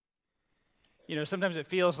sometimes it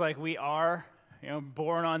feels like we are,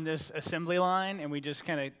 born on this assembly line, and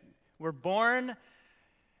we're born,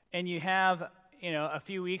 and you have, a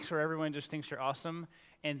few weeks where everyone just thinks you're awesome,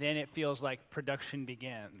 and then it feels like production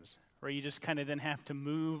begins, where you just kind of then have to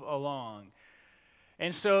move along.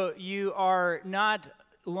 And so you are not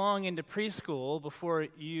long into preschool before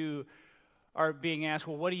you are being asked,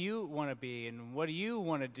 well, what do you want to be, and what do you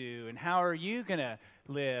want to do, and how are you going to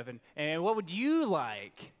live, and what would you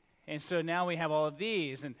like? And so now we have all of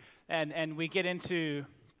these, and we get into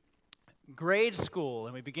grade school,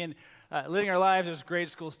 and we begin living our lives as grade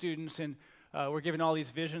school students, and we're given all these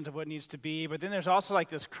visions of what needs to be. But then there's also like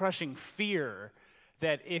this crushing fear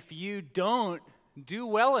that if you don't do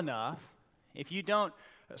well enough, if you don't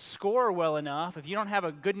score well enough, if you don't have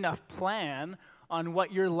a good enough plan on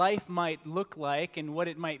what your life might look like and what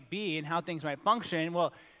it might be and how things might function,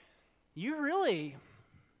 well, you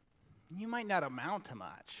might not amount to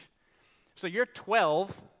much. So you're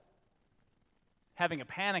 12 having a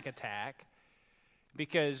panic attack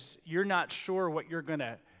because you're not sure what you're going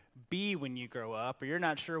to be when you grow up, or you're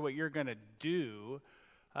not sure what you're going to do.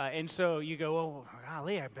 And so you go, oh,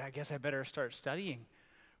 golly, I guess I better start studying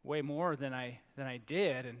way more than I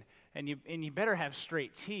did, and you better have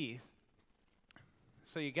straight teeth.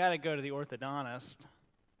 So you got to go to the orthodontist,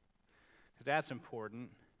 because that's important.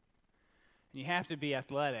 And you have to be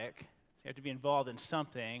athletic. You have to be involved in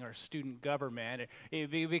something, or student government,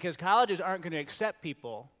 because colleges aren't going to accept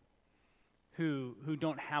people who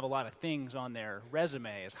don't have a lot of things on their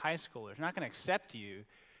resume as high schoolers. They're not going to accept you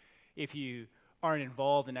if you aren't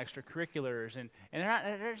involved in extracurriculars, and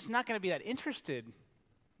they're just not going to be that interested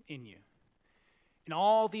in you. And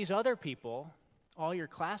all these other people, all your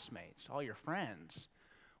classmates, all your friends,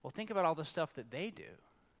 well, think about all the stuff that they do.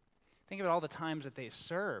 Think about all the times that they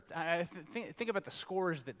serve. Think about the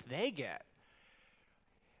scores that they get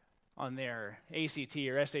on their ACT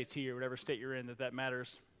or SAT or whatever state you're in that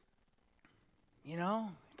matters.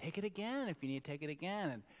 Take it again if you need to take it again.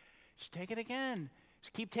 And just take it again.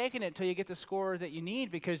 Just keep taking it until you get the score that you need,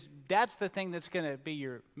 because that's the thing that's going to be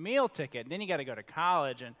your meal ticket. And then you got to go to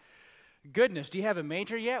college. And goodness, do you have a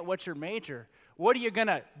major yet? What's your major? What are you going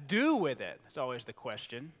to do with it? It's always the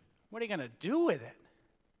question. What are you going to do with it?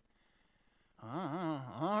 I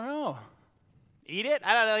don't know. Eat it?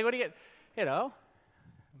 I don't know. What are you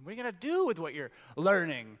going to do with what you're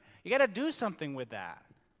learning? You got to do something with that.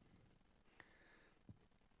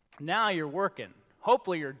 Now you're working.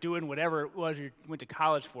 Hopefully you're doing whatever it was you went to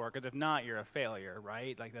college for, because if not, you're a failure,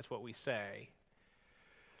 right? Like, that's what we say.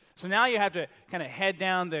 So now you have to kind of head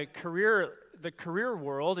down the career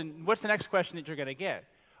world, and what's the next question that you're going to get?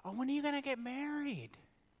 Oh, when are you going to get married?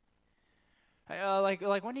 Like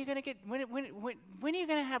when are you going to when are you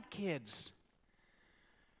going to have kids?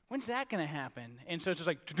 When's that going to happen? And so it's just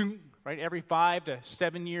like, right, every 5 to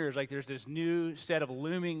 7 years, like there's this new set of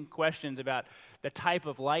looming questions about the type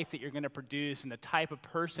of life that you're going to produce and the type of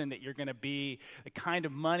person that you're going to be, the kind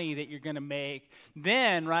of money that you're going to make.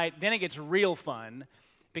 Then it gets real fun,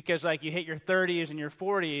 because like you hit your 30s and your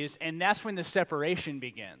 40s, and that's when the separation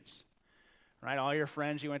begins, right? All your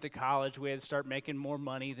friends you went to college with start making more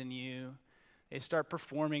money than you. They start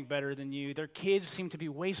performing better than you. Their kids seem to be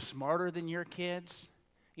way smarter than your kids.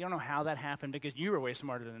 You don't know how that happened, because you were way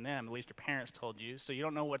smarter than them. At least your parents told you, so you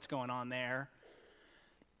don't know what's going on there.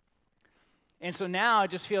 And so now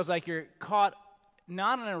it just feels like you're caught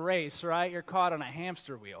not in a race, right? You're caught on a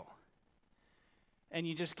hamster wheel. And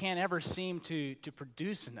you just can't ever seem to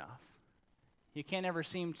produce enough. You can't ever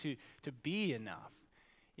seem to be enough.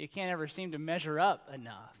 You can't ever seem to measure up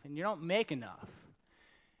enough. And you don't make enough.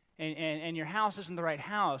 And your house isn't the right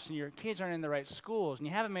house, and your kids aren't in the right schools, and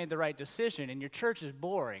you haven't made the right decision, and your church is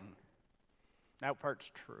boring. That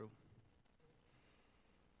part's true.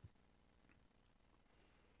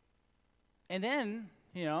 And then,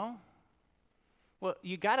 you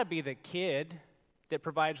got to be the kid that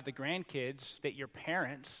provides the grandkids that your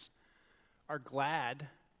parents are glad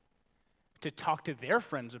to talk to their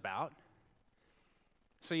friends about.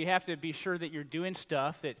 So you have to be sure that you're doing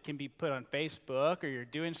stuff that can be put on Facebook, or you're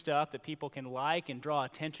doing stuff that people can like and draw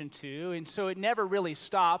attention to, and so it never really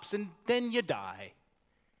stops, and then you die.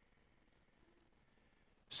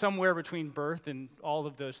 Somewhere between birth and all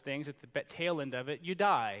of those things, at the tail end of it, you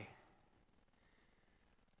die.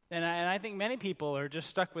 And I think many people are just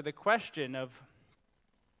stuck with the question of,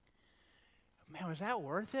 man, was that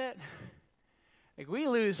worth it? Like, we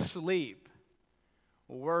lose sleep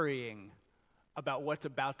worrying about what's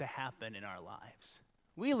about to happen in our lives.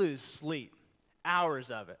 We lose sleep, hours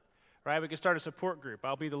of it, right? We can start a support group.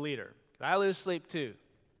 I'll be the leader. I lose sleep too.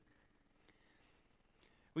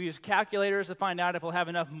 We use calculators to find out if we'll have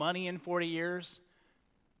enough money in 40 years.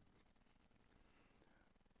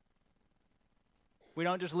 We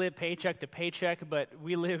don't just live paycheck to paycheck, but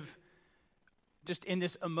we live just in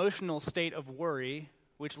this emotional state of worry,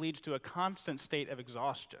 which leads to a constant state of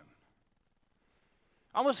exhaustion.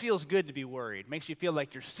 Almost feels good to be worried. Makes you feel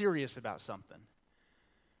like you're serious about something.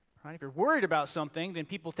 Right? If you're worried about something, then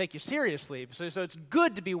people take you seriously. So it's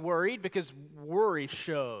good to be worried because worry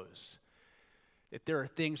shows that there are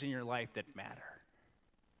things in your life that matter.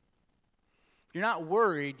 If you're not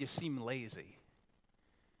worried, you seem lazy.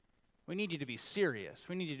 We need you to be serious.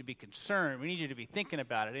 We need you to be concerned. We need you to be thinking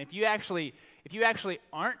about it. And if you actually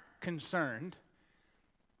aren't concerned,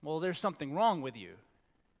 well, there's something wrong with you.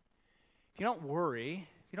 If you don't worry,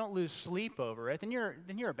 if you don't lose sleep over it, then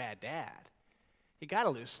you're a bad dad. You got to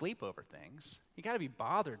lose sleep over things. You got to be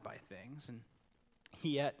bothered by things. And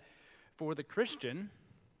yet, for the Christian,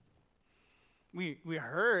 we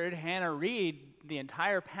heard Hannah read the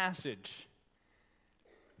entire passage.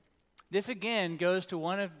 This again goes to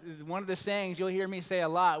one of the sayings you'll hear me say a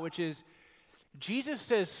lot, which is Jesus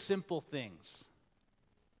says simple things.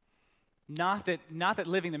 Not that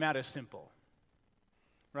living them out is simple.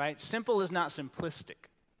 Right? Simple is not simplistic.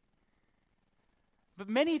 But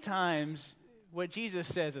many times what Jesus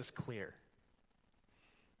says is clear.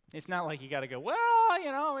 It's not like you got to go, well,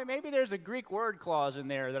 maybe there's a Greek word clause in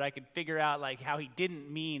there that I could figure out like how he didn't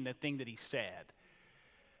mean the thing that he said.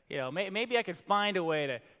 Maybe I could find a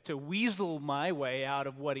way to weasel my way out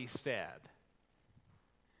of what he said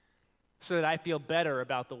so that I feel better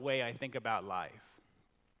about the way I think about life.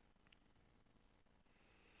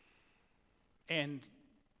 And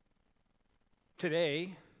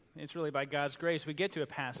today, it's really by God's grace, we get to a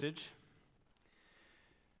passage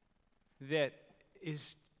that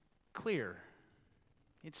is clear.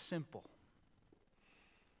 It's simple.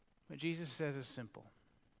 What Jesus says is simple.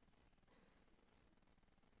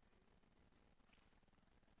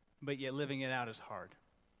 But yet living it out is hard.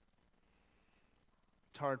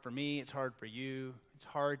 It's hard for me, it's hard for you. It's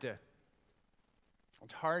hard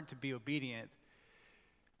to be obedient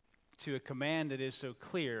to a command that is so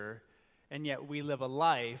clear, and yet we live a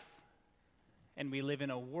life and we live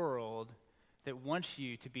in a world that wants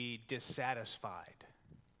you to be dissatisfied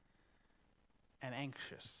and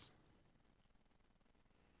anxious.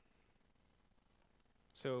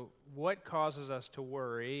 So what causes us to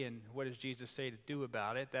worry, and what does Jesus say to do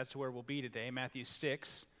about it? That's where we'll be today, Matthew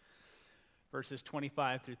 6, verses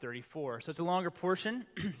 25 through 34. So it's a longer portion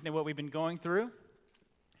than what we've been going through.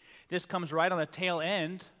 This comes right on the tail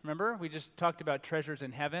end. Remember, we just talked about treasures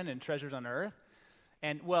in heaven and treasures on earth.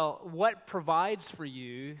 And, well, what provides for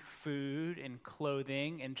you food and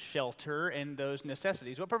clothing and shelter and those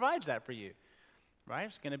necessities? What provides that for you? Right?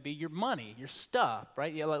 It's going to be your money, your stuff,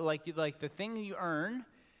 right? Yeah, like the thing you earn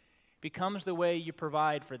becomes the way you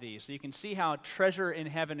provide for these. So you can see how treasure in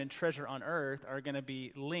heaven and treasure on earth are going to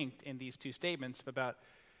be linked in these two statements about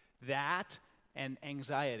that and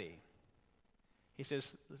anxiety. He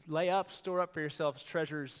says, store up for yourselves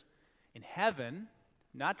treasures in heaven,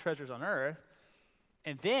 not treasures on earth.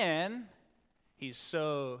 And then he's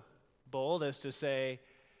so bold as to say,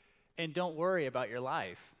 and don't worry about your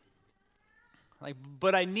life.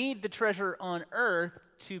 But I need the treasure on earth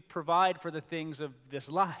to provide for the things of this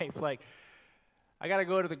life. I got to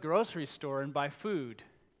go to the grocery store and buy food.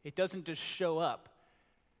 It doesn't just show up.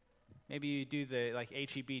 Maybe you do the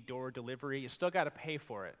H-E-B door delivery. You still got to pay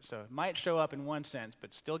for it. So it might show up in one sense,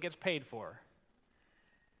 but still gets paid for.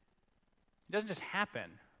 It doesn't just happen,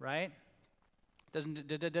 right?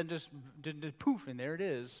 It doesn't just poof, and there it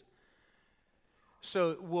is.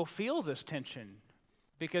 So we'll feel this tension.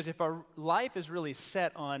 Because if our life is really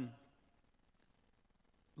set on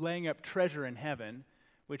laying up treasure in heaven,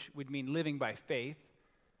 which would mean living by faith,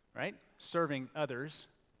 right? Serving others,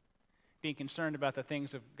 being concerned about the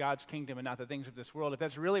things of God's kingdom and not the things of this world, if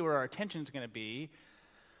that's really where our attention is going to be,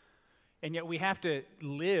 and yet we have to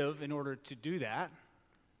live in order to do that,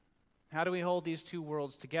 how do we hold these two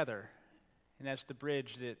worlds together? And that's the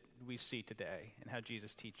bridge that we see today and how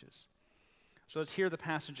Jesus teaches. So let's hear the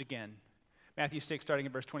passage again. Matthew 6, starting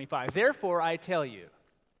in verse 25. Therefore, I tell you,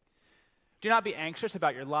 do not be anxious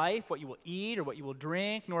about your life, what you will eat or what you will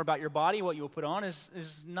drink, nor about your body, what you will put on.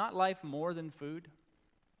 Is not life more than food?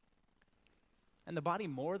 And the body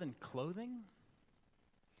more than clothing?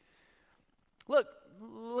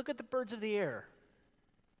 Look at the birds of the air.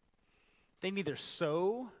 They neither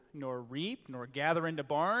sow, nor reap, nor gather into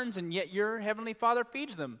barns, and yet your heavenly Father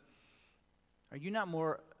feeds them. Are you not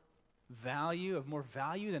more value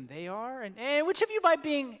than they are? And which of you, by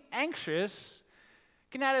being anxious,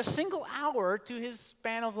 can add a single hour to his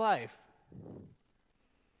span of life?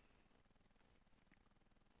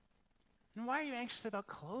 And why are you anxious about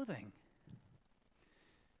clothing?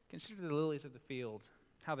 Consider the lilies of the field,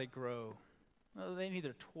 how they grow. Well, they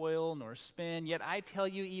neither toil nor spin, yet I tell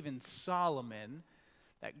you, even Solomon,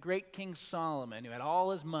 that great King Solomon, who had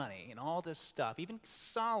all his money and all this stuff, even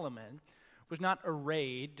Solomon was not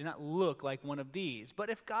arrayed, did not look like one of these. But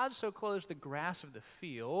if God so clothes the grass of the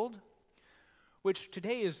field, which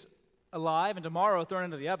today is alive and tomorrow thrown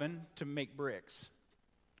into the oven to make bricks,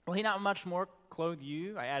 will he not much more clothe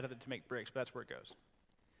you? I added it to make bricks, but that's where it goes.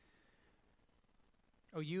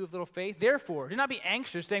 O you of little faith, therefore, do not be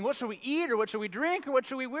anxious, saying, what shall we eat, or what shall we drink, or what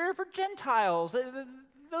shall we wear? For Gentiles,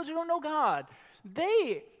 those who don't know God,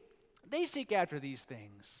 they seek after these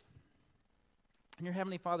things. And your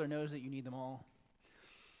heavenly Father knows that you need them all.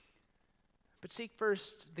 But seek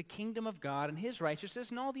first the kingdom of God and his righteousness,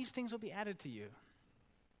 and all these things will be added to you.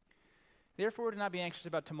 Therefore, do not be anxious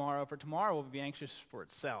about tomorrow, for tomorrow will be anxious for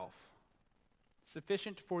itself.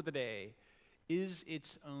 Sufficient for the day is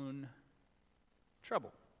its own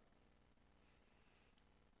trouble.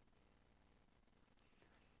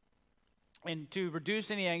 And to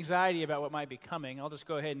reduce any anxiety about what might be coming, I'll just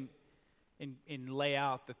go ahead and lay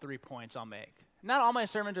out the 3 points I'll make. Not all my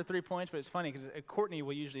sermons are 3 points, but it's funny because Courtney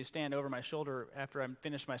will usually stand over my shoulder after I'm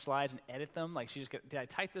finished my slides and edit them. Like, did I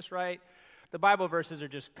type this right? The Bible verses are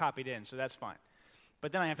just copied in, so that's fine.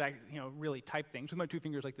 But then I have to, really type things with my 2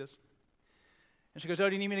 fingers like this. And she goes, oh,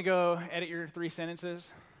 do you need me to go edit your 3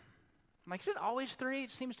 sentences? I'm like, is it always 3?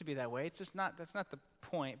 It seems to be that way. It's just not, that's not the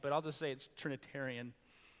point, but I'll just say it's Trinitarian.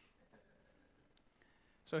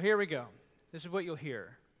 So here we go. This is what you'll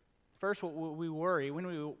hear. First, we worry.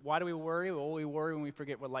 Why do we worry? Well, we worry when we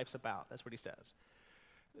forget what life's about. That's what he says.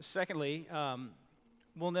 Secondly,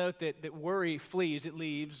 we'll note that worry flees, it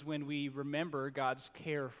leaves when we remember God's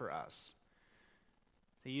care for us.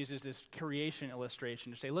 He uses this creation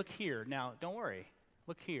illustration to say, look here, now don't worry.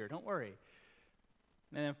 Look here, don't worry.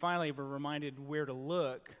 And then finally, we're reminded where to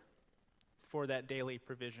look for that daily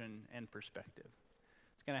provision and perspective.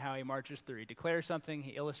 It's kind of how he marches through. He declares something,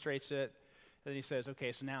 he illustrates it, then he says,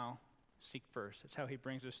 okay, so now seek first. That's how he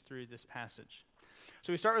brings us through this passage.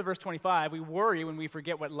 So we start with verse 25. We worry when we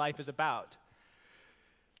forget what life is about.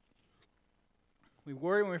 We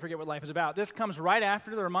worry when we forget what life is about. This comes right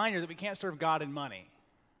after the reminder that we can't serve God and money.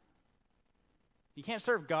 You can't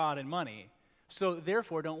serve God and money, so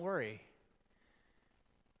therefore don't worry.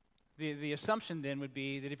 The assumption then would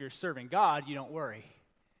be that if you're serving God, you don't worry.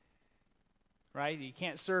 Right? You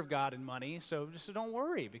can't serve God and money, so don't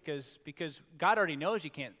worry because God already knows you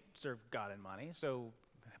can't serve God and money, so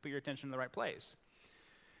put your attention in the right place.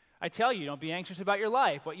 I tell you, don't be anxious about your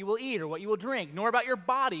life, what you will eat or what you will drink, nor about your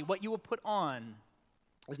body, what you will put on.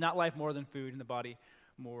 Is not life more than food, and the body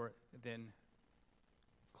more than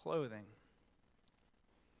clothing?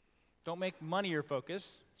 Don't make money your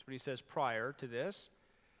focus. That's what he says prior to this.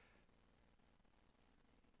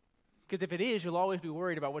 Because if it is, you'll always be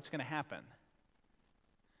worried about what's going to happen.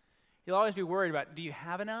 You'll always be worried about, do you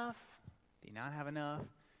have enough? Do you not have enough?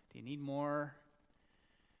 Do you need more?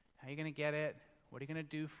 How are you going to get it? What are you going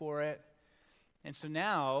to do for it? And so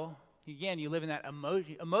now, again, you live in that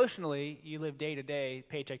emotionally, you live day to day,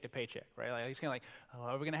 paycheck to paycheck, right? Like, it's kind of like, oh,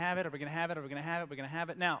 are we going to have it? Are we going to have it? Are we going to have it? Are we going to have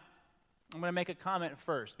it? Now, I'm going to make a comment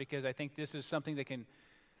first because I think this is something that can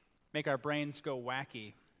make our brains go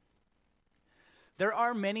wacky. There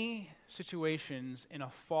are many situations in a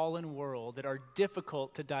fallen world that are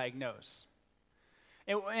difficult to diagnose.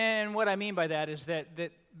 And what I mean by that is that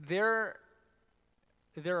there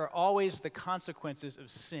are always the consequences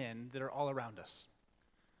of sin that are all around us.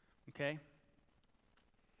 Okay?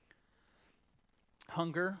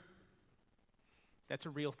 Hunger, that's a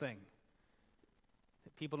real thing.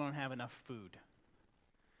 That people don't have enough food.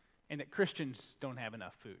 And that Christians don't have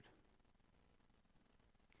enough food.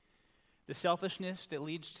 The selfishness that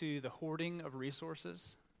leads to the hoarding of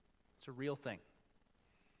resources, it's a real thing.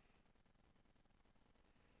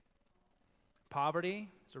 Poverty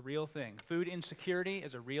is a real thing. Food insecurity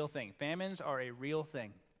is a real thing. Famines are a real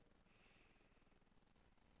thing.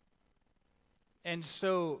 And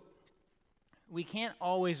so we can't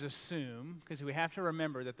always assume, because we have to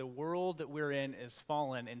remember that the world that we're in is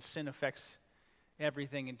fallen and sin affects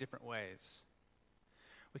everything in different ways.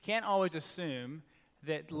 We can't always assume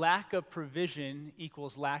that lack of provision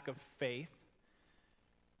equals lack of faith,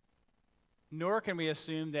 nor can we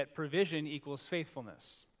assume that provision equals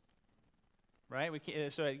faithfulness. Right?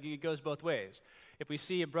 So it goes both ways. If we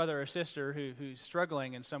see a brother or sister who's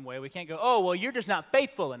struggling in some way, we can't go, oh, well, you're just not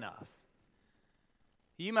faithful enough.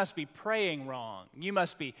 You must be praying wrong. You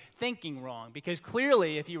must be thinking wrong, because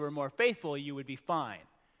clearly if you were more faithful, you would be fine.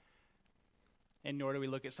 And nor do we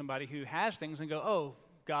look at somebody who has things and go, oh,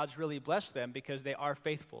 God's really blessed them because they are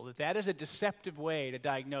faithful. That is a deceptive way to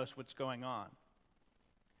diagnose what's going on.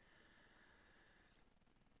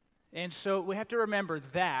 And so we have to remember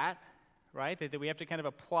that, right? That we have to kind of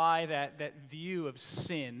apply that view of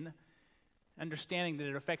sin, understanding that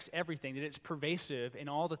it affects everything, that it's pervasive in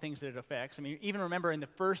all the things that it affects. I mean, even remember in the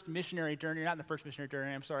first missionary journey, not in the first missionary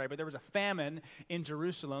journey, I'm sorry, but there was a famine in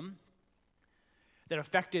Jerusalem that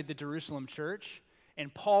affected the Jerusalem church.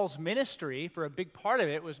 And Paul's ministry, for a big part of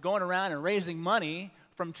it, was going around and raising money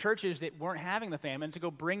from churches that weren't having the famine to go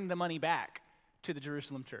bring the money back to the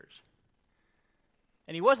Jerusalem church.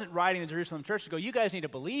 And he wasn't writing the Jerusalem church to go, you guys need to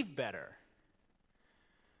believe better.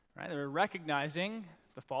 Right? They were recognizing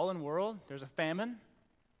the fallen world. There's a famine. And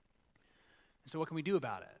so what can we do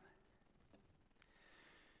about it?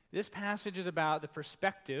 This passage is about the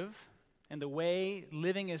perspective and the way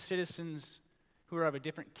living as citizens who are of a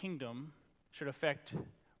different kingdom should affect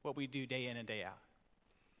what we do day in and day out.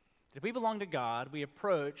 If we belong to God, we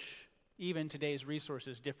approach even today's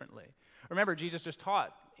resources differently. Remember, Jesus just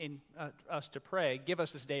taught us to pray, give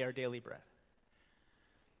us this day our daily bread.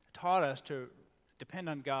 Taught us to depend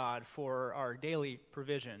on God for our daily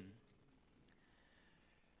provision.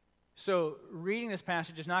 So reading this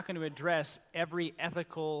passage is not going to address every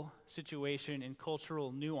ethical situation and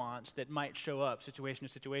cultural nuance that might show up situation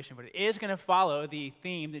to situation, but it is going to follow the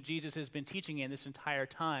theme that Jesus has been teaching in this entire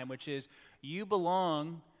time, which is you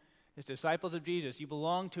belong, as disciples of Jesus, you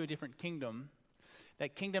belong to a different kingdom.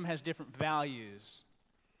 That kingdom has different values,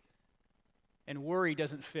 and worry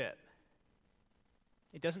doesn't fit.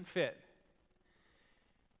 It doesn't fit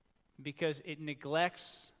because it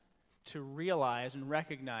neglects to realize and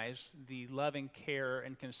recognize the loving care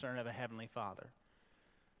and concern of a Heavenly Father.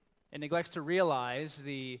 It neglects to recognize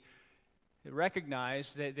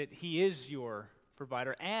that He is your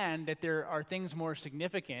provider and that there are things more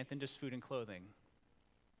significant than just food and clothing.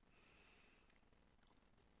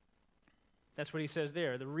 That's what he says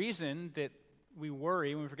there. The reason that we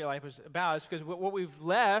worry when we forget life is about is because what we've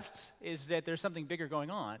left is that there's something bigger going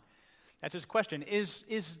on. That's his question.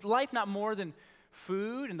 Is life not more than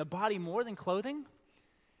food and the body more than clothing?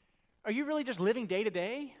 Are you really just living day to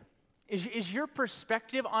day? Is your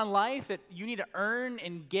perspective on life that you need to earn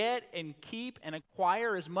and get and keep and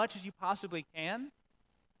acquire as much as you possibly can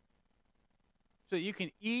so that you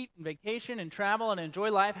can eat and vacation and travel and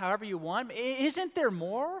enjoy life however you want? Isn't there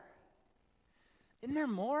more? Isn't there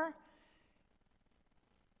more?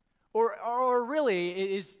 Or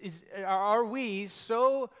really, are we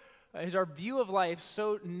so, is our view of life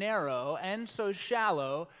so narrow and so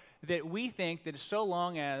shallow that we think that so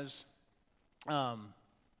long as I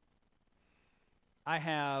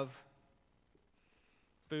have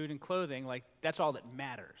food and clothing, like that's all that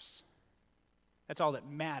matters. That's all that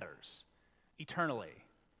matters eternally.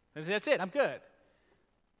 That's it, I'm good.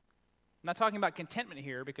 I'm not talking about contentment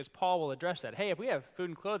here because Paul will address that. Hey, if we have food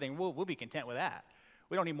and clothing, we'll be content with that.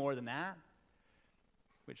 We don't need more than that,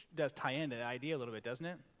 which does tie into the idea a little bit, doesn't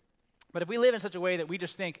it? But if we live in such a way that we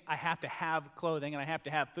just think, I have to have clothing and I have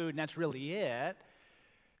to have food and that's really it,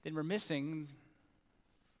 then we're missing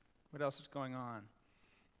what else is going on.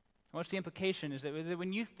 What's the implication is that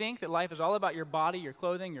when you think that life is all about your body, your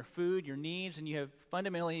clothing, your food, your needs, and you have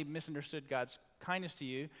fundamentally misunderstood God's kindness to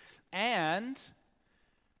you, and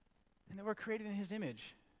that we're created in His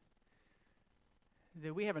image,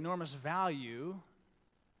 that we have enormous value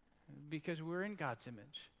because we're in God's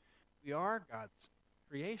image. We are God's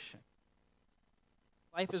creation.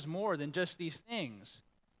 Life is more than just these things.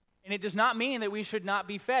 And it does not mean that we should not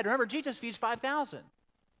be fed. Remember, Jesus feeds 5,000.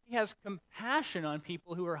 He has compassion on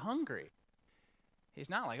people who are hungry. He's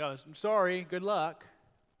not like, oh, I'm sorry, good luck.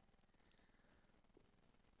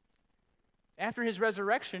 After his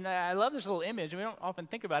resurrection, I love this little image, and we don't often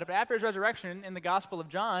think about it, but after his resurrection in the Gospel of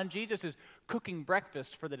John, Jesus is cooking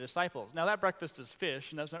breakfast for the disciples. Now, that breakfast is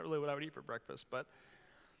fish, and that's not really what I would eat for breakfast, but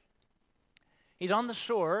he's on the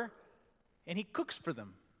shore, and he cooks for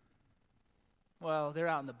them. Well, they're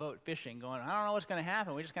out in the boat fishing, going, I don't know what's going to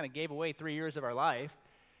happen. We just kind of gave away 3 years of our life.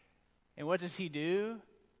 And what does he do?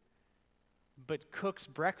 But cooks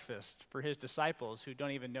breakfast for his disciples who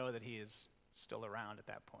don't even know that he is still around at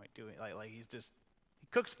that point. He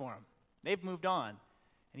cooks for them. They've moved on,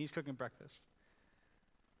 and he's cooking breakfast.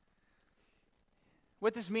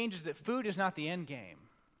 What this means is that food is not the end game.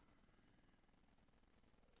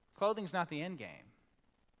 Clothing's not the end game.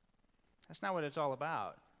 That's not what it's all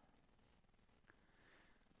about.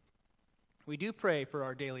 We do pray for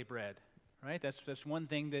our daily bread, right? That's one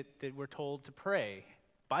thing that we're told to pray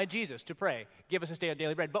by Jesus, to pray. Give us this day our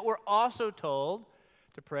daily bread. But we're also told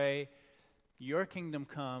to pray, your kingdom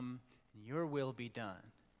come, your will be done.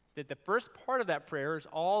 That the first part of that prayer is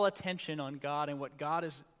all attention on God and what God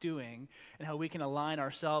is doing and how we can align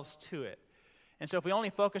ourselves to it. And so if we only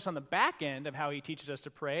focus on the back end of how he teaches us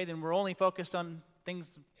to pray, then we're only focused on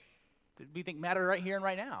things that we think matter right here and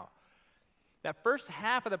right now. That first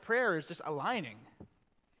half of the prayer is just aligning.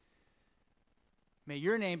 May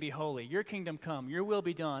your name be holy, your kingdom come, your will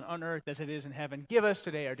be done on earth as it is in heaven. Give us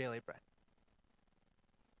today our daily bread.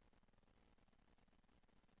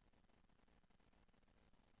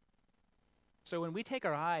 So when we take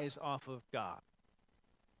our eyes off of God,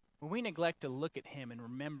 when we neglect to look at him and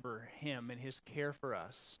remember him and his care for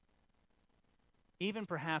us, even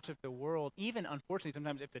perhaps if the world, even unfortunately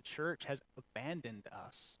sometimes if the church has abandoned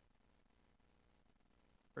us,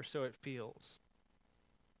 or so it feels,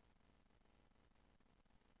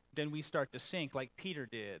 then we start to sink like Peter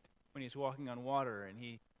did when he's walking on water and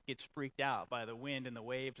he gets freaked out by the wind and the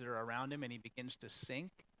waves that are around him and he begins to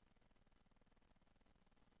sink.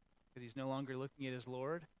 Because he's no longer looking at his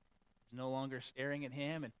Lord. He's no longer staring at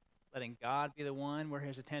him and letting God be the one where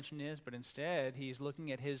his attention is, but instead he's looking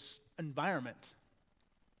at his environment.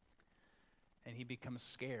 And he becomes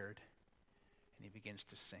scared and he begins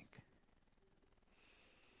to sink.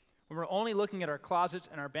 When we're only looking at our closets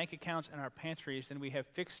and our bank accounts and our pantries, then we have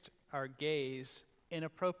fixed our gaze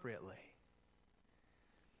inappropriately.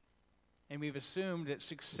 And we've assumed that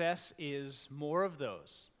success is more of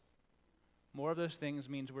those. More of those things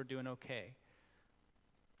means we're doing okay.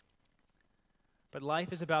 But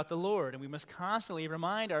life is about the Lord, and we must constantly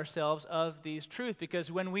remind ourselves of these truths,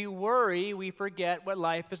 because when we worry, we forget what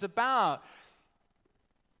life is about.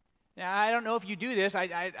 Now, I don't know if you do this.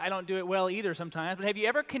 I don't do it well either sometimes, but have you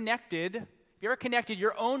ever connected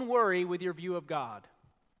your own worry with your view of God?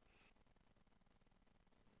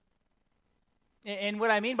 And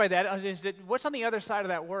what I mean by that is that what's on the other side of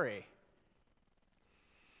that worry?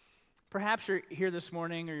 Perhaps you're here this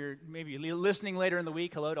morning, or you're maybe listening later in the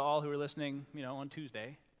week. Hello to all who are listening, on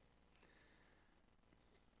Tuesday.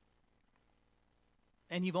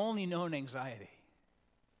 And you've only known anxiety.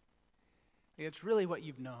 It's really what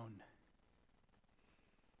you've known.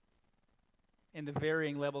 And the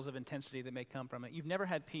varying levels of intensity that may come from it. You've never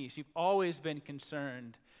had peace. You've always been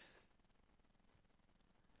concerned.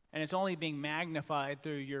 And it's only being magnified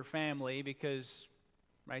through your family because,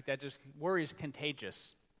 that just worry is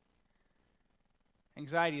contagious.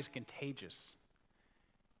 Anxiety is contagious.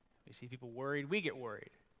 We see people worried, we get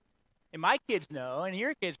worried. And my kids know, and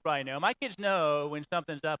your kids probably know, my kids know when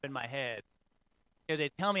something's up in my head because they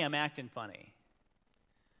tell me I'm acting funny.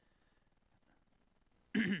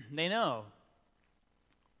 They know.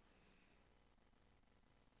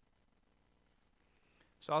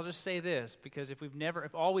 So I'll just say this, because if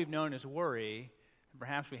all we've known is worry,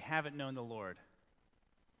 perhaps we haven't known the Lord.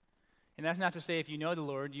 And that's not to say if you know the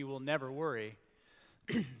Lord, you will never worry.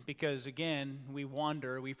 Because, again, we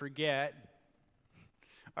wander, we forget.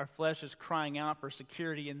 Our flesh is crying out for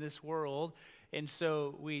security in this world, and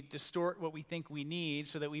so we distort what we think we need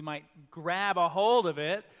so that we might grab a hold of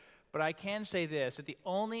it. But I can say this, that the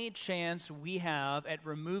only chance we have at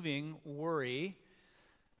removing worry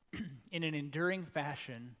in an enduring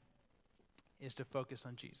fashion is to focus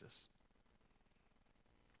on Jesus.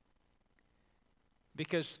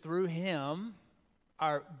 Because through him,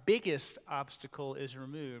 our biggest obstacle is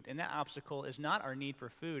removed, and that obstacle is not our need for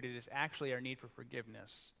food, it is actually our need for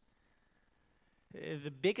forgiveness. The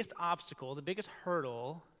biggest obstacle, the biggest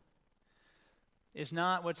hurdle, is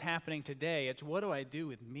not what's happening today, it's what do I do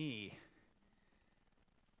with me?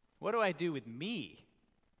 What do I do with me?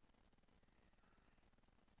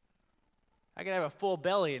 I could have a full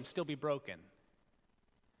belly and still be broken.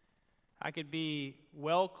 I could be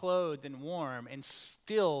well-clothed and warm and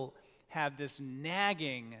still have this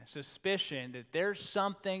nagging suspicion that there's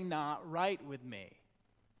something not right with me.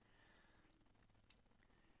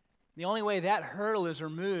 The only way that hurdle is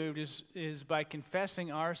removed is by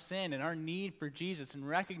confessing our sin and our need for Jesus and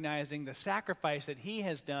recognizing the sacrifice that he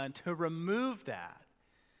has done to remove that.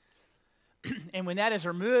 And when that is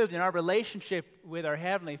removed and our relationship with our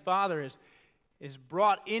Heavenly Father is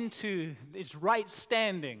brought into its right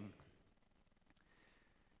standing,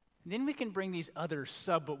 then we can bring these other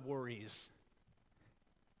sub-worries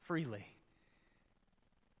freely.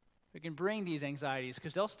 We can bring these anxieties,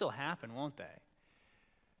 because they'll still happen, won't they?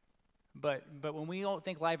 But when we don't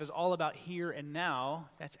think life is all about here and now,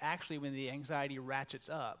 that's actually when the anxiety ratchets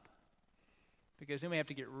up. Because then we have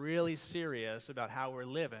to get really serious about how we're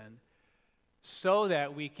living so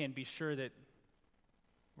that we can be sure that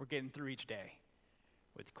we're getting through each day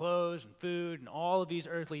with clothes and food and all of these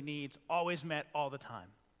earthly needs always met all the time.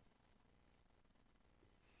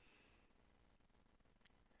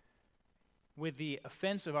 with the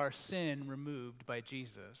offense of our sin removed by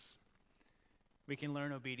Jesus, we can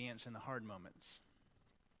learn obedience in the hard moments.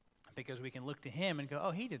 Because we can look to him and go,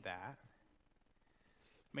 oh, he did that.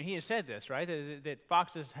 I mean, he has said this, right? That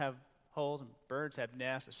foxes have holes and birds have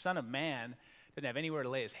nests. The Son of Man doesn't have anywhere to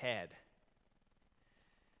lay his head.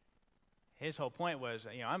 His whole point was,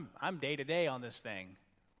 I'm day to day on this thing,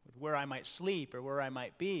 with where I might sleep or where I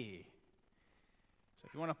might be. So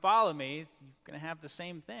if you want to follow me, you're going to have the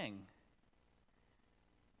same thing.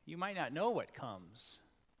 You might not know what comes,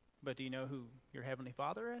 but do you know who your Heavenly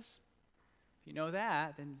Father is? If you know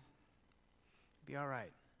that, then you'll be all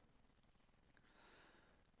right.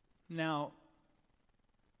 Now,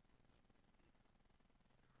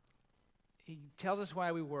 he tells us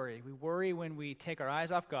why we worry. We worry when we take our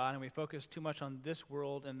eyes off God and we focus too much on this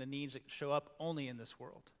world and the needs that show up only in this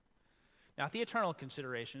world. Not the eternal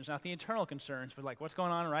considerations, not the eternal concerns, but like what's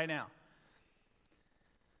going on right now.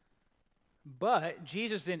 But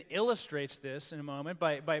Jesus then illustrates this in a moment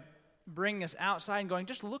by bringing us outside and going,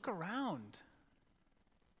 just look around.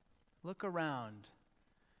 Look around.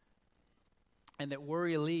 And that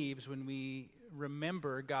worry leaves when we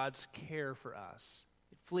remember God's care for us.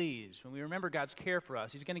 It flees when we remember God's care for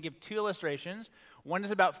us. He's going to give two illustrations. One is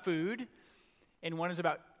about food, and one is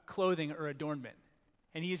about clothing or adornment.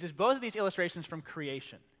 And he uses both of these illustrations from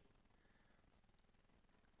creation.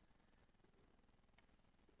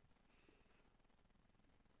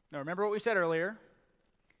 Now, remember what we said earlier,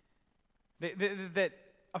 that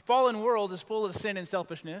a fallen world is full of sin and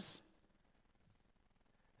selfishness,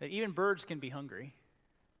 that even birds can be hungry,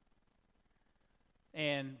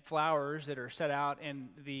 and flowers that are set out in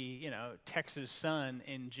the Texas sun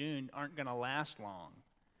in June aren't going to last long.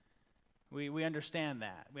 We understand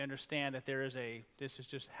that. We understand that this is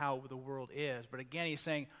just how the world is. But again, he's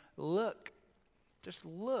saying, just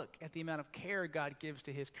look at the amount of care God gives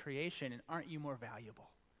to his creation, and aren't you more valuable?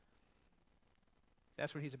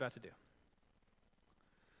 That's what he's about to do.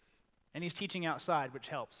 And he's teaching outside, which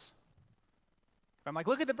helps. If I'm like,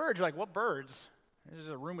 look at the birds. You're like, what birds? This is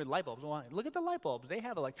a room with light bulbs. Well, look at the light bulbs. They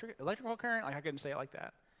have electrical current. Like, I couldn't say it like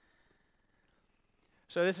that.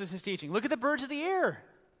 So this is his teaching. Look at the birds of the air.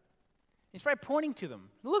 He's probably pointing to them.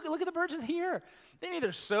 Look at the birds of the air. They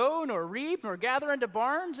neither sow nor reap nor gather into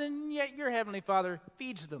barns, and yet your heavenly Father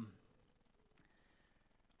feeds them.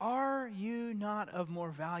 Are you not of more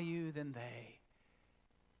value than they?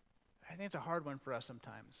 I think it's a hard one for us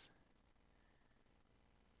sometimes.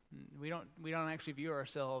 We don't actually view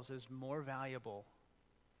ourselves as more valuable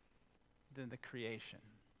than the creation.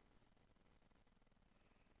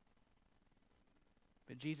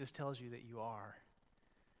 But Jesus tells you that you are.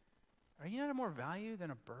 Are you not of more value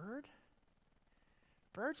than a bird?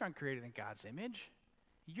 Birds aren't created in God's image.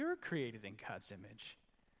 You're created in God's image.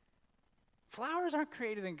 Flowers aren't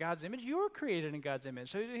created in God's image. You're created in God's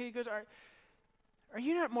image. So he goes, Are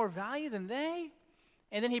you not more value than they?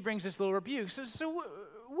 And then he brings this little rebuke. So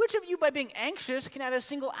which of you, by being anxious, can add a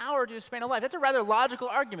single hour to the span of life? That's a rather logical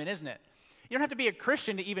argument, isn't it? You don't have to be a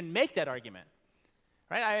Christian to even make that argument.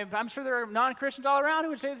 Right? I'm sure there are non-Christians all around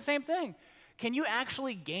who would say the same thing. Can you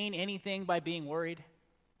actually gain anything by being worried?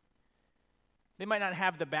 They might not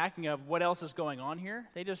have the backing of what else is going on here.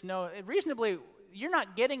 They just know, reasonably, you're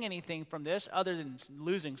not getting anything from this other than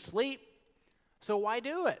losing sleep. So why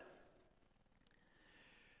do it?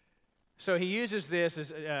 So he uses this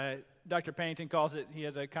as Dr. Pennington calls it, he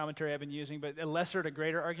has a commentary I've been using, but a lesser to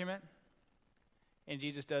greater argument. And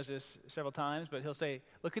Jesus does this several times, but he'll say,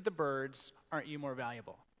 look at the birds, aren't you more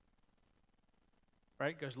valuable?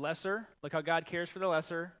 Right? Goes lesser, look how God cares for the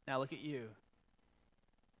lesser, now look at you.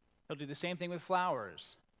 He'll do the same thing with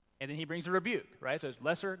flowers. And then he brings a rebuke, right? So it's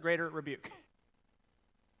lesser, greater, rebuke.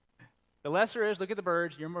 The lesser is, look at the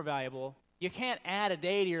birds, you're more valuable. You can't add a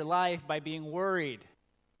day to your life by being worried.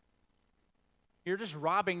 You're just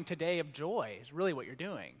robbing today of joy is really what you're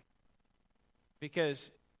doing. Because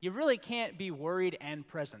you really can't be worried and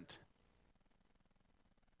present.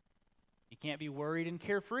 You can't be worried and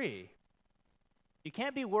carefree. You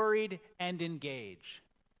can't be worried and engage.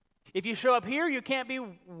 If you show up here, you can't be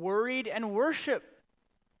worried and worship.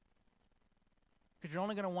 Because you're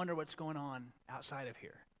only going to wonder what's going on outside of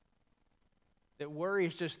here. That worry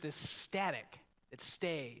is just this static. It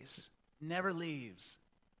stays, never leaves.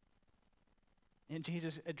 And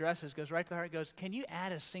Jesus addresses, goes right to the heart, goes, can you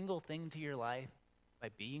add a single thing to your life by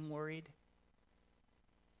being worried?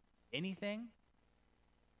 Anything?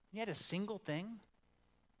 Can you add a single thing?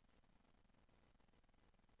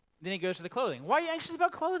 Then he goes to the clothing. Why are you anxious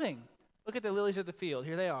about clothing? Look at the lilies of the field.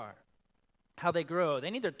 Here they are. How they grow. They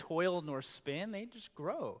neither toil nor spin. They just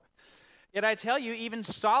grow. Yet I tell you, even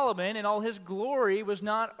Solomon in all his glory was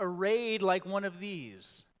not arrayed like one of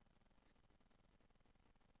these.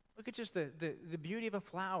 Look at just the beauty of a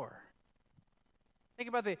flower. Think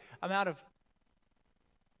about the amount of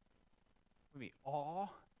maybe awe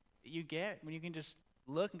that you get when you can just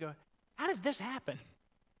look and go, how did this happen?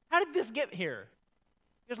 How did this get here?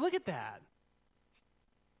 Just look at that.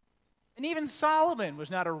 And even Solomon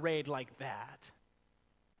was not arrayed like that.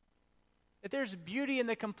 That there's beauty in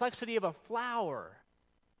the complexity of a flower.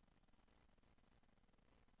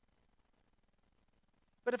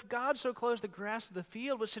 But if God so clothes the grass of the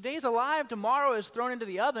field, which today is alive, tomorrow is thrown into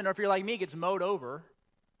the oven, or if you're like me, gets mowed over,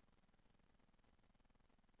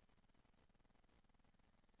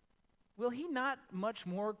 will he not much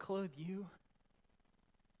more clothe you?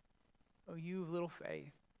 Oh, you of little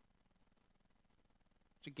faith.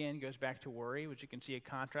 Which again goes back to worry, which you can see a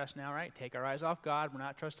contrast now, right? Take our eyes off God. We're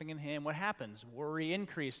not trusting in him. What happens? Worry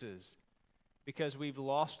increases because we've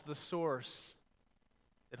lost the source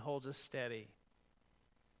that holds us steady.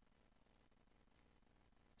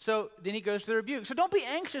 So then he goes to the rebuke. So don't be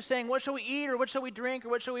anxious saying, what shall we eat, or what shall we drink, or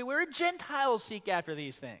what shall we wear? Gentiles seek after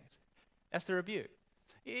these things. That's the rebuke.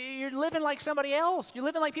 You're living like somebody else. You're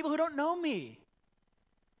living like people who don't know me.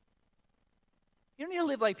 You don't need to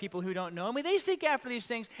live like people who don't know me. They seek after these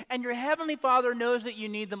things, and your heavenly Father knows that you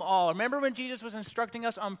need them all. Remember when Jesus was instructing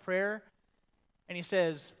us on prayer, and he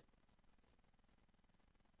says,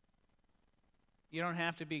 you don't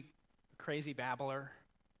have to be a crazy babbler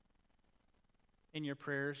in your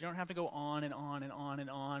prayers. You don't have to go on and on and on and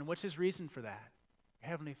on. What's his reason for that? Your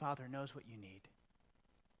heavenly Father knows what you need.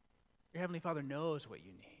 Your heavenly Father knows what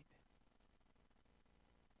you need.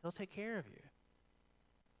 He'll take care of you.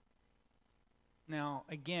 Now,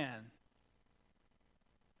 again,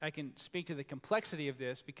 I can speak to the complexity of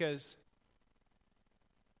this because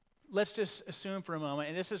let's just assume for a moment,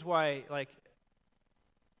 and this is why,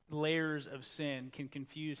 layers of sin can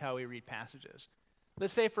confuse how we read passages.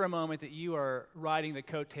 Let's say for a moment that you are riding the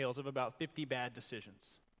coattails of about 50 bad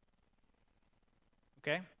decisions.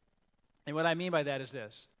 Okay? And what I mean by that is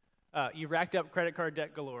this. You racked up credit card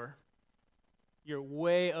debt galore. You're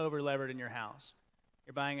way over levered in your house.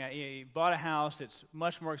 You bought a house that's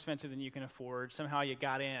much more expensive than you can afford. Somehow you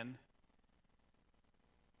got in.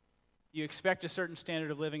 You expect a certain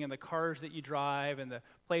standard of living in the cars that you drive and the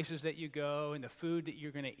places that you go and the food that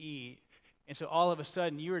you're going to eat. And so all of a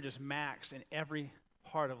sudden you are just maxed in every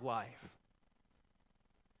part of life.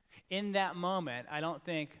 In that moment, I don't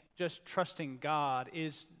think just trusting God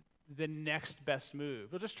is the next best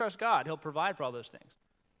move. We'll just trust God. He'll provide for all those things.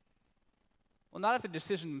 Well, not if the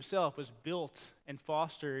decision himself was built and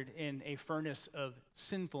fostered in a furnace of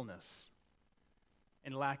sinfulness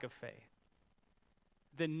and lack of faith.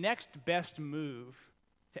 The next best move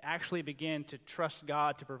to actually begin to trust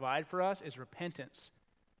God to provide for us is repentance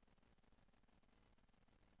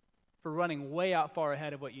for running way out far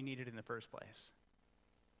ahead of what you needed in the first place.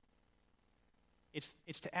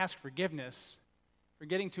 It's to ask forgiveness for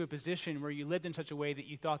getting to a position where you lived in such a way that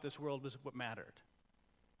you thought this world was what mattered.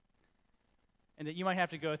 And that you might have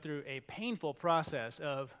to go through a painful process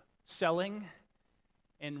of selling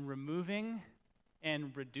and removing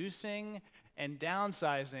and reducing and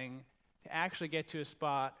downsizing to actually get to a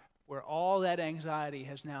spot where all that anxiety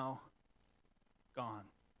has now gone.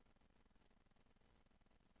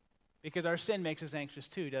 Because our sin makes us anxious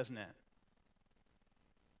too, doesn't it?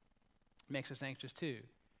 It makes us anxious too.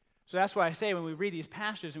 So that's why I say when we read these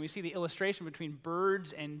passages and we see the illustration between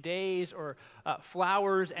birds and days or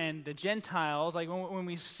flowers and the Gentiles, like when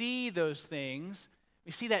we see those things,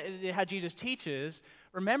 we see that how Jesus teaches,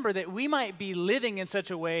 remember that we might be living in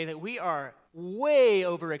such a way that we are way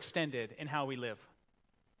overextended in how we live.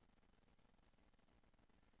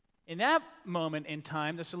 In that moment in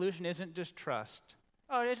time, the solution isn't just trust.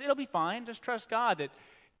 Oh, it'll be fine. Just trust God that,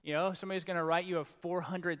 somebody's going to write you a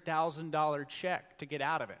 $400,000 check to get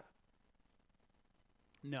out of it.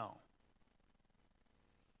 No.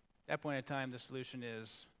 At that point in time, the solution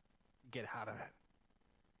is get out of it.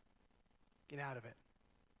 Get out of it.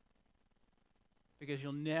 Because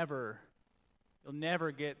you'll never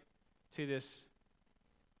get to this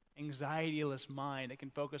anxiety-less mind that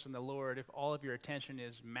can focus on the Lord if all of your attention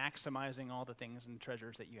is maximizing all the things and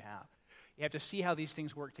treasures that you have. You have to see how these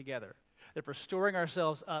things work together. That if we're storing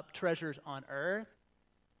ourselves up treasures on earth,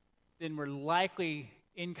 then we're likely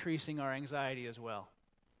increasing our anxiety as well.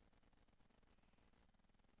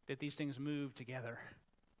 That these things move together.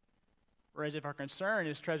 Whereas if our concern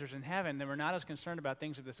is treasures in heaven, then we're not as concerned about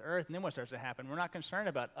things of this earth, and then what starts to happen? We're not concerned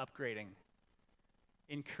about upgrading,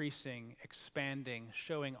 increasing, expanding,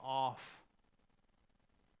 showing off.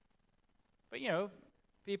 But,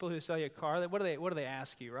 People who sell you a car, what do they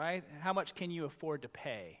ask you, right? How much can you afford to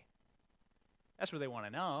pay? That's what they want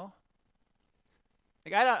to know.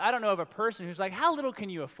 Like, I don't know of a person who's like, how little can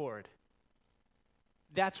you afford?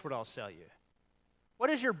 That's what I'll sell you. What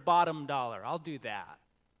is your bottom dollar? I'll do that.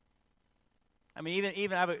 I mean,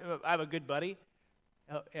 even I have a good buddy.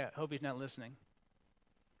 Oh, yeah, hope he's not listening.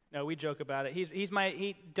 No, we joke about it. He's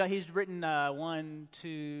written 1,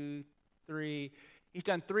 2, 3. He's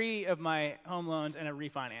done 3 of my home loans and a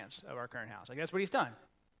refinance of our current house. Like, that's what he's done.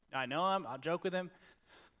 I know him. I'll joke with him.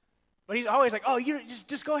 But he's always like, oh, you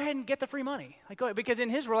just go ahead and get the free money. Like, go ahead. Because in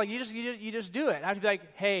his world, like, you just do it. I have to be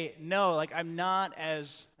like, hey, no, like, I'm not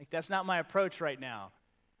as, like, that's not my approach right now.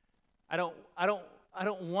 I don't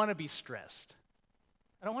want to be stressed.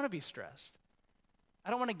 I don't want to be stressed. I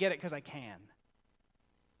don't want to get it because I can.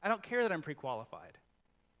 I don't care that I'm pre-qualified.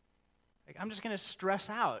 Like, I'm just going to stress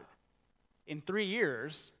out in 3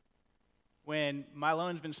 years when my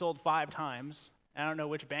loan's been sold 5 times. I don't know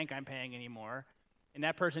which bank I'm paying anymore. And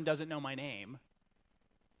that person doesn't know my name,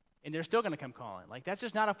 and they're still going to come calling. Like, that's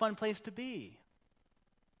just not a fun place to be.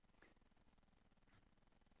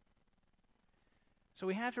 So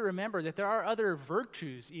we have to remember that there are other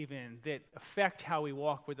virtues even that affect how we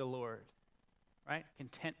walk with the Lord, right?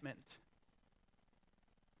 Contentment,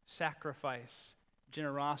 sacrifice,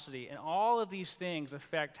 generosity, and all of these things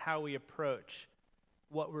affect how we approach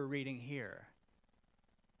what we're reading here.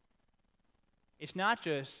 It's not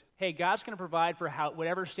just, hey, God's going to provide for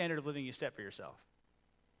whatever standard of living you set for yourself.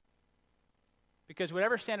 Because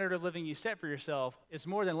whatever standard of living you set for yourself is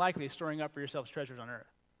more than likely storing up for yourselves treasures on earth.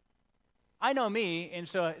 I know me, and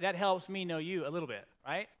so that helps me know you a little bit,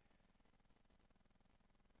 right?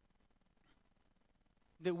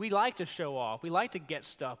 That we like to show off. We like to get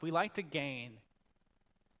stuff. We like to gain,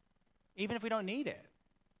 even if we don't need it.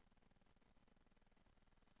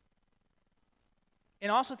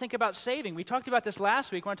 And also think about saving. We talked about this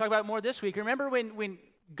last week. I want to talk about it more this week. Remember when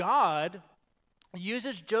God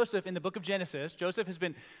uses Joseph in the book of Genesis. Joseph has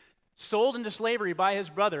been sold into slavery by his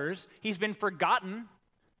brothers. He's been forgotten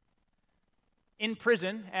in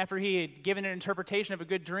prison after he had given an interpretation of a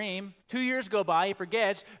good dream. 2 years go by, he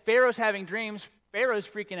forgets. Pharaoh's having dreams. Pharaoh's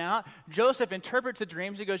freaking out. Joseph interprets the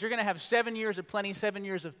dreams. He goes, you're going to have 7 years of plenty, 7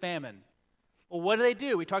 years of famine. Well, what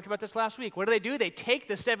do? We talked about this last week. What do? They take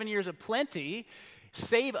the 7 years of plenty,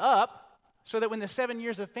 save up, so that when the 7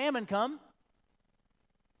 years of famine come,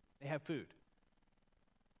 they have food.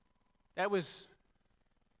 That was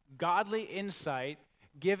godly insight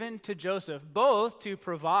given to Joseph, both to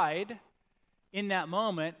provide in that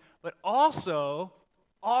moment, but also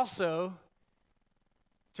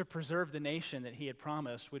to preserve the nation that he had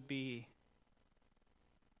promised would be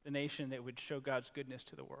the nation that would show God's goodness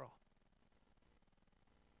to the world.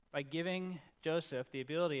 By giving Joseph the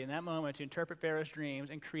ability in that moment to interpret Pharaoh's dreams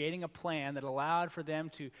and creating a plan that allowed for them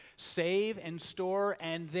to save and store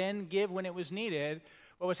and then give when it was needed,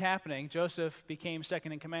 what was happening? Joseph became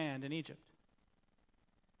second in command in Egypt.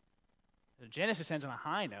 Genesis ends on a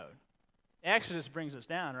high note. Exodus brings us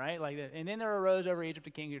down, right? And then there arose over Egypt a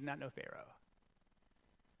king who did not know Pharaoh.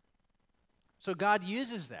 So God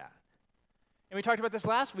uses that. And we talked about this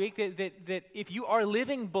last week, that if you are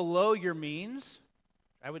living below your means,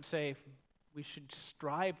 I would say we should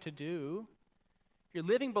strive to do. If you're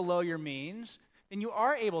living below your means, then you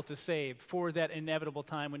are able to save for that inevitable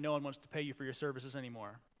time when no one wants to pay you for your services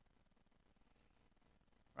anymore.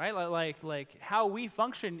 Right? Like how we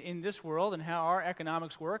function in this world and how our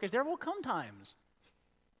economics work is there will come times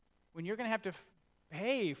when you're going to have to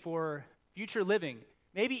pay for future living,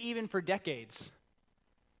 maybe even for decades,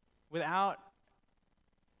 without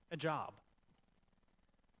a job.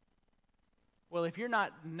 Well, if you're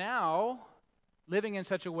not now living in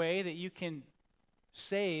such a way that you can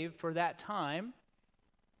save for that time,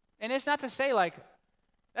 and it's not to say like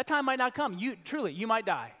that time might not come. You might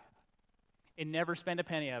die and never spend a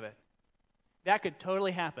penny of it. That could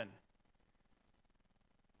totally happen.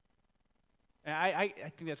 And I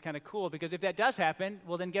think that's kind of cool, because if that does happen,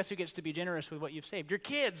 well, then guess who gets to be generous with what you've saved? Your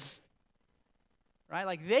kids, right?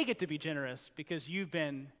 Like, they get to be generous because you've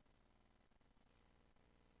been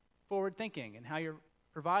forward thinking and how you're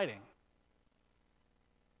providing.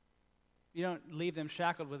 You don't leave them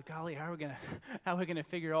shackled with, golly, how are we gonna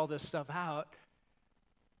figure all this stuff out?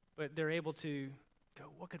 But they're able to go,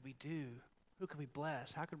 what could we do? Who could we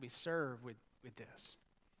bless? How could we serve with this?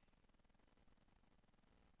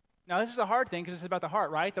 Now, this is a hard thing because it's about the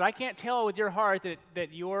heart, right? That I can't tell with your heart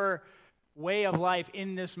that your way of life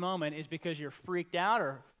in this moment is because you're freaked out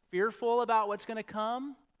or fearful about what's going to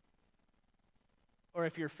come, or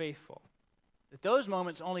if you're faithful. That those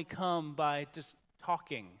moments only come by just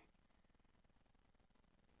talking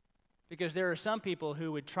Because there are some people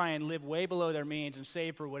who would try and live way below their means and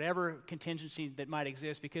save for whatever contingency that might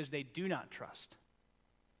exist because they do not trust.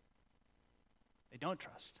 They don't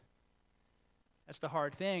trust. That's the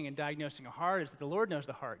hard thing in diagnosing a heart, is that the Lord knows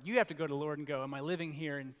the heart. You have to go to the Lord and go, am I living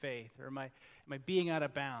here in faith? Or am I being out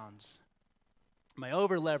of bounds? Am I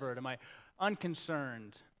over-levered? Am I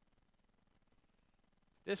unconcerned?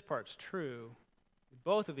 This part's true with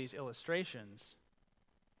both of these illustrations.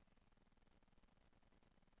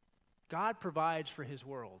 God provides for his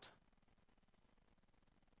world.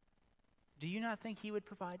 Do you not think he would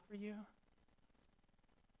provide for you?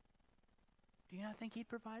 Do you not think he'd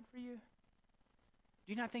provide for you?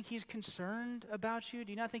 Do you not think he's concerned about you?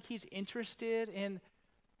 Do you not think he's interested in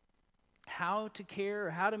how to care or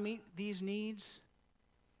how to meet these needs?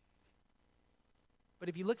 But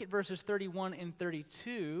if you look at verses 31 and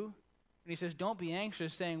 32, and he says, don't be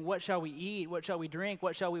anxious, saying, what shall we eat? What shall we drink?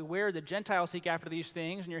 What shall we wear? The Gentiles seek after these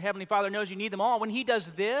things, and your heavenly Father knows you need them all. When he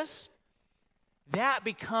does this, that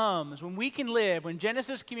becomes, when we can live, when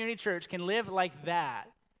Genesis Community Church can live like that,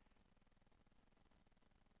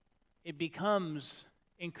 it becomes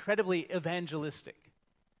incredibly evangelistic.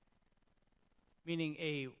 Meaning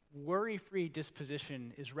a worry-free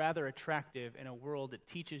disposition is rather attractive in a world that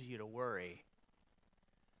teaches you to worry.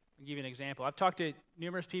 I'll give you an example. I've talked to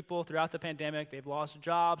numerous people throughout the pandemic. They've lost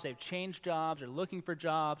jobs, they've changed jobs, they're looking for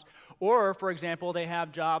jobs, or, for example, they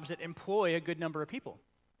have jobs that employ a good number of people.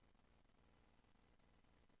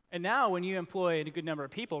 And now when you employ a good number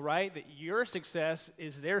of people, right, that your success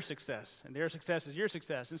is their success, and their success is your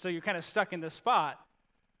success. And so you're kind of stuck in this spot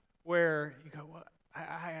where you go, well,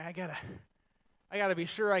 I gotta be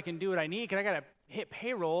sure I can do what I need, because I gotta hit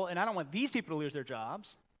payroll, and I don't want these people to lose their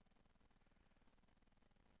jobs.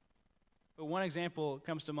 But one example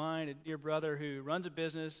comes to mind, a dear brother who runs a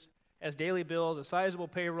business, has daily bills, a sizable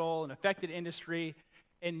payroll, an affected industry,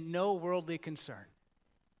 and no worldly concern.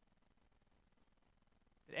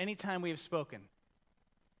 At any time we have spoken,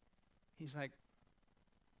 he's like,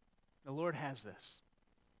 the Lord has this.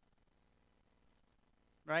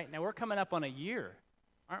 Right? Now we're coming up on a year,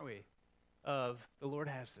 aren't we, of the Lord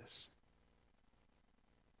has this.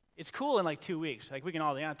 It's cool in like 2 weeks. Like we can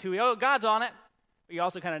all, 2 weeks, oh, God's on it. But you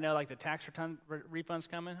also kind of know like the tax refund's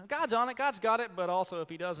coming. God's on it, God's got it, but also if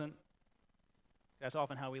he doesn't, that's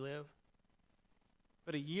often how we live.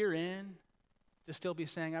 But a year in, to still be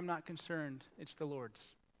saying, I'm not concerned, it's the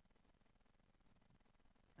Lord's.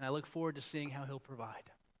 And I look forward to seeing how he'll provide.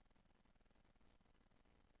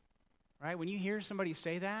 Right? When you hear somebody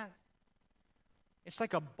say that, it's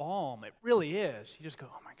like a balm. It really is. You just go,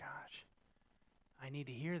 oh my gosh, I need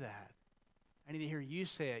to hear that. I need to hear you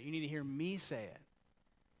say it. You need to hear me say it.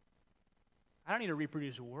 I don't need to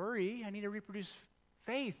reproduce worry. I need to reproduce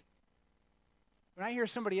faith. When I hear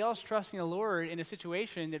somebody else trusting the Lord in a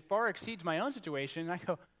situation that far exceeds my own situation, I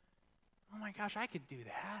go, oh my gosh, I could do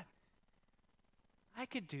that. I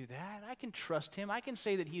could do that. I can trust him. I can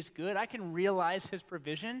say that he's good. I can realize his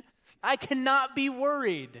provision. I cannot be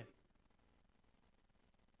worried.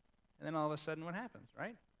 And then all of a sudden, what happens,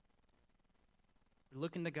 right? We're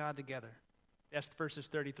looking to God together. That's verses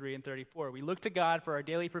 33 and 34. We look to God for our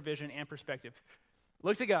daily provision and perspective.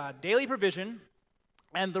 Look to God, daily provision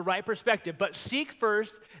and the right perspective. But seek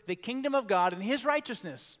first the kingdom of God and his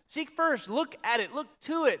righteousness. Seek first. Look at it. Look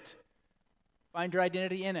to it. Find your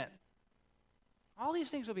identity in it. All these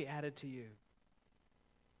things will be added to you.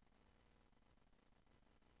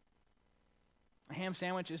 A ham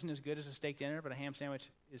sandwich isn't as good as a steak dinner, but a ham sandwich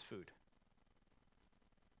is food.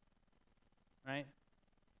 Right?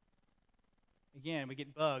 Again, we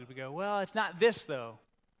get bugged. We go, well, it's not this, though.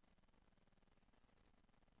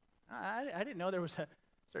 I didn't know there was a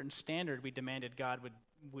certain standard we demanded God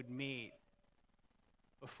would meet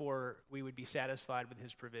before we would be satisfied with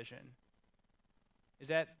his provision. Is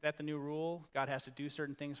that the new rule? God has to do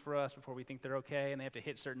certain things for us before we think they're okay, and they have to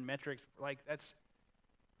hit certain metrics. Like, that's,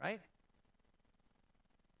 right?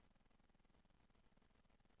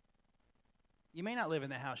 You may not live in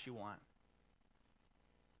the house you want.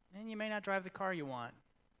 And you may not drive the car you want.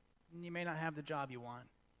 And you may not have the job you want.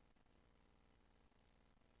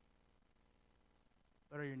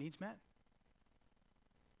 But are your needs met?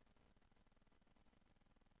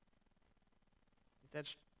 If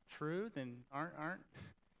that's true, then aren't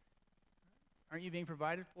you being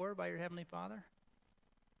provided for by your Heavenly Father?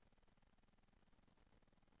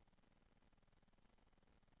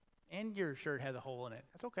 And your shirt has a hole in it.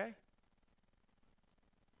 That's okay.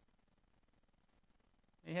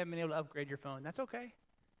 You haven't been able to upgrade your phone. That's okay.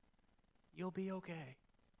 You'll be okay.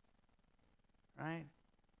 Right?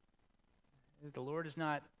 The Lord is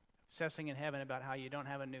not obsessing in heaven about how you don't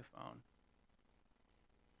have a new phone.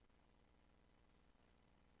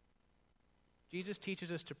 Jesus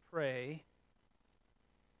teaches us to pray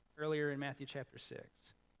earlier in Matthew chapter 6.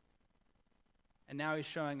 And now he's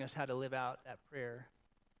showing us how to live out that prayer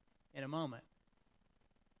in a moment.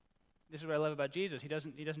 This is what I love about Jesus. He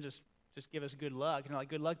doesn't just give us good luck, like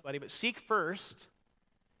good luck, buddy, but seek first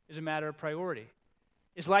is a matter of priority.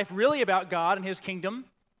 Is life really about God and his kingdom?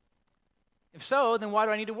 If so, then why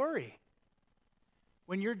do I need to worry?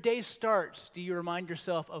 When your day starts, do you remind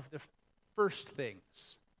yourself of the first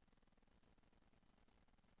things?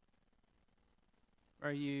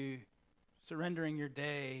 Are you surrendering your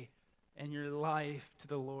day and your life to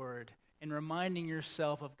the Lord and reminding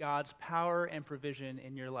yourself of God's power and provision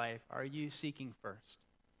in your life? Are you seeking first?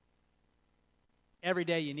 Every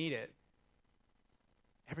day you need it.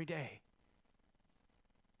 Every day.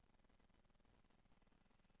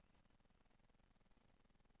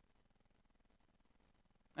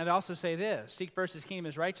 I'd also say this, seek first his kingdom,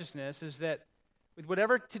 his righteousness, is that with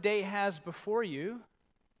whatever today has before you,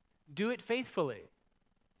 do it faithfully.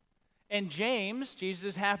 And James,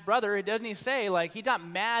 Jesus' half-brother, doesn't he say, he's not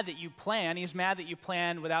mad that you plan, he's mad that you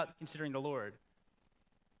plan without considering the Lord.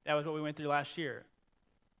 That was what we went through last year.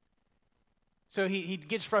 So he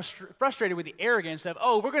gets frustrated with the arrogance of,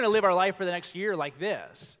 we're going to live our life for the next year like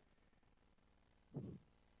this.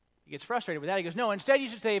 He gets frustrated with that. He goes, no, instead you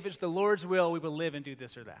should say, if it's the Lord's will, we will live and do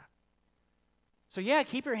this or that. So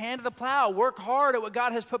keep your hand to the plow. Work hard at what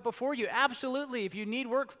God has put before you. Absolutely. If you need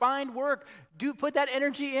work, find work. Put that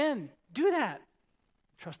energy in. Do that.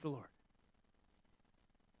 Trust the Lord.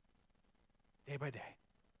 Day by day.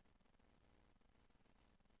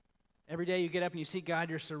 Every day you get up and you seek God,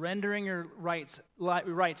 you're surrendering your rights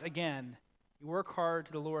again. You work hard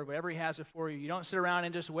to the Lord, whatever he has before you. You don't sit around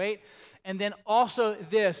and just wait. And then also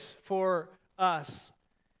this for us.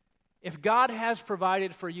 If God has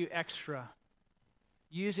provided for you extra,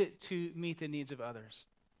 use it to meet the needs of others.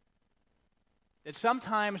 That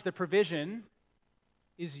sometimes the provision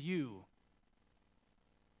is you.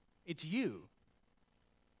 It's you.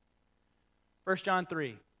 1 John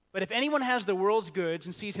 3. But if anyone has the world's goods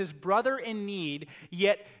and sees his brother in need,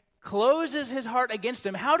 yet closes his heart against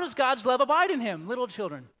him, how does God's love abide in him? Little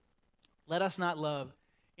children, let us not love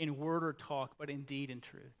in word or talk, but in deed and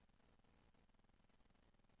truth.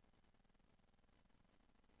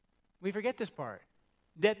 We forget this part,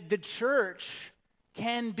 that the church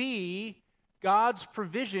can be God's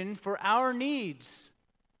provision for our needs.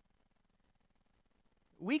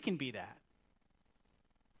 We can be that.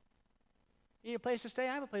 You need a place to stay?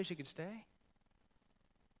 I have a place you can stay.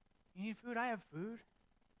 You need food? I have food.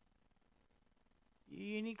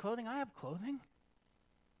 You need clothing? I have clothing.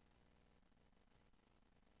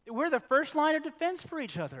 We're the first line of defense for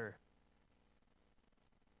each other.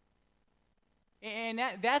 And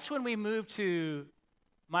that's when we move to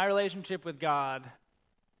my relationship with God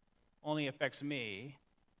only affects me,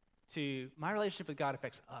 to my relationship with God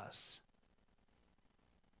affects us.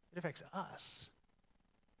 It affects us.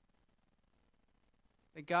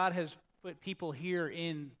 That God has put people here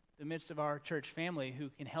in the midst of our church family who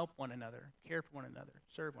can help one another, care for one another,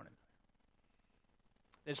 serve one another.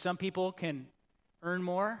 That some people can earn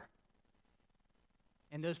more,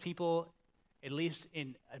 and those people, at least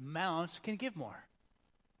in amounts, can give more.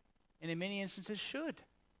 And in many instances should.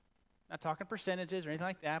 Not talking percentages or anything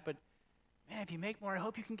like that, but man, if you make more, I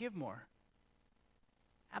hope you can give more.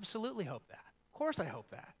 Absolutely hope that. Of course I hope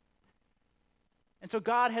that. And so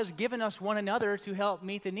God has given us one another to help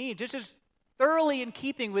meet the needs. This is thoroughly in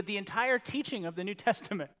keeping with the entire teaching of the New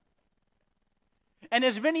Testament. And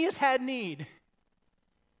as many as had need,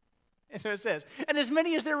 that's what it says. And as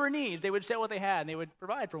many as there were needs, they would sell what they had and they would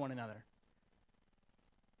provide for one another.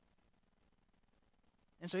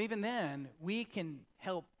 And so even then, we can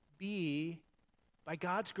help be, by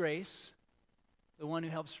God's grace, the one who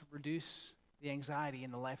helps reduce the anxiety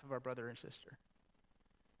in the life of our brother and sister.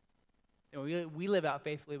 We live out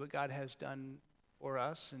faithfully what God has done for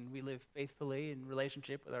us, and we live faithfully in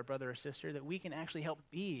relationship with our brother or sister, that we can actually help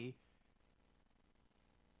be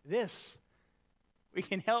this. We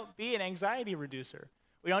can help be an anxiety reducer.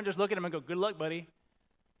 We don't just look at them and go, good luck, buddy.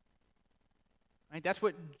 Right? That's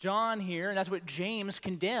what John here, and that's what James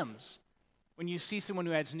condemns. When you see someone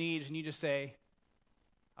who has needs and you just say,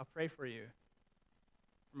 I'll pray for you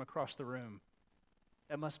from across the room.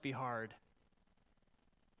 That must be hard.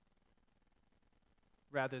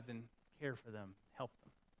 Rather than care for them, help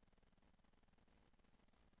them.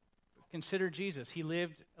 Consider Jesus. He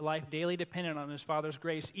lived a life daily dependent on his Father's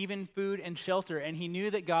grace, even food and shelter, and he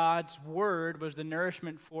knew that God's word was the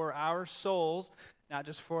nourishment for our souls, not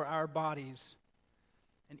just for our bodies.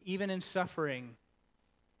 And even in suffering,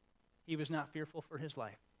 he was not fearful for his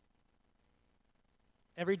life.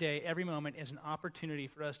 Every day, every moment is an opportunity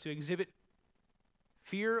for us to exhibit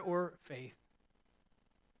fear or faith.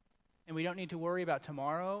 And we don't need to worry about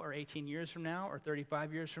tomorrow or 18 years from now or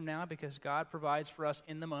 35 years from now because God provides for us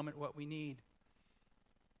in the moment what we need.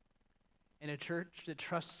 And a church that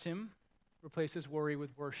trusts Him replaces worry with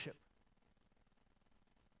worship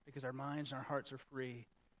because our minds and our hearts are free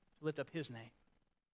to lift up His name.